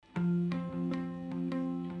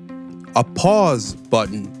a pause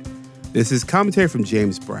button. This is commentary from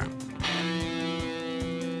James Brown.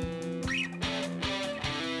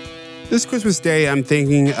 This Christmas Day, I'm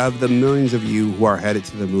thinking of the millions of you who are headed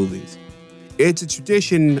to the movies. It's a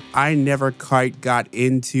tradition I never quite got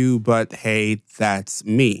into, but hey, that's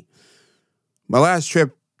me. My last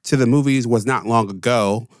trip to the movies was not long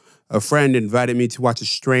ago. A friend invited me to watch a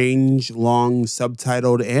strange, long,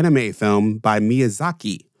 subtitled anime film by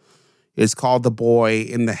Miyazaki. It's called The Boy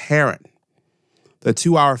and the Heron. The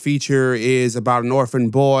 2-hour feature is about an orphan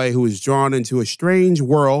boy who is drawn into a strange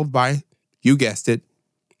world by, you guessed it,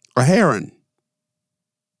 a heron.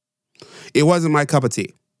 It wasn't my cup of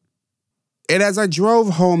tea. And as I drove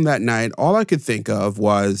home that night, all I could think of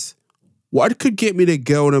was, what could get me to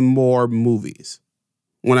go to more movies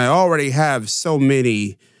when I already have so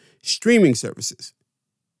many streaming services?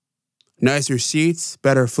 Nicer seats,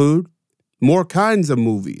 better food, more kinds of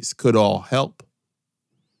movies could all help.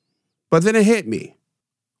 But then it hit me.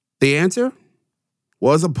 The answer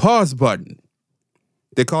was a pause button.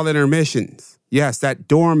 They call it intermissions. Yes, that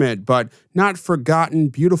dormant but not forgotten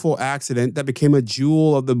beautiful accident that became a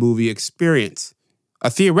jewel of the movie experience. A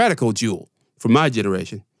theoretical jewel for my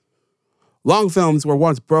generation. Long films were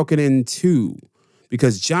once broken in two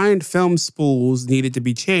because giant film spools needed to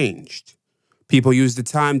be changed. People used the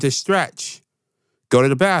time to stretch, go to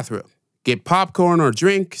the bathroom, get popcorn or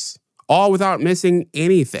drinks, all without missing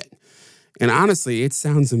anything. And honestly, it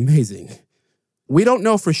sounds amazing. We don't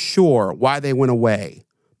know for sure why they went away,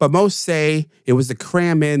 but most say it was to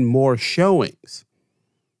cram in more showings.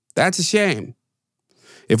 That's a shame.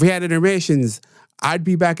 If we had intermissions, I'd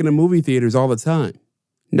be back in the movie theaters all the time.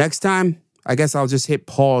 Next time, I guess I'll just hit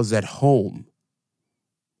pause at home.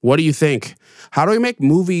 What do you think? How do we make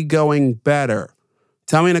movie going better?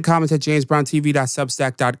 Tell me in the comments at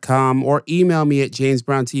jamesbrowntv.substack.com or email me at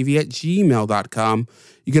jamesbrowntv@gmail.com.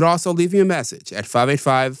 You could also leave me a message at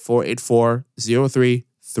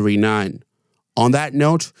 585-484-0339. On that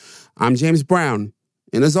note, I'm James Brown,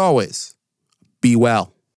 and as always, be well.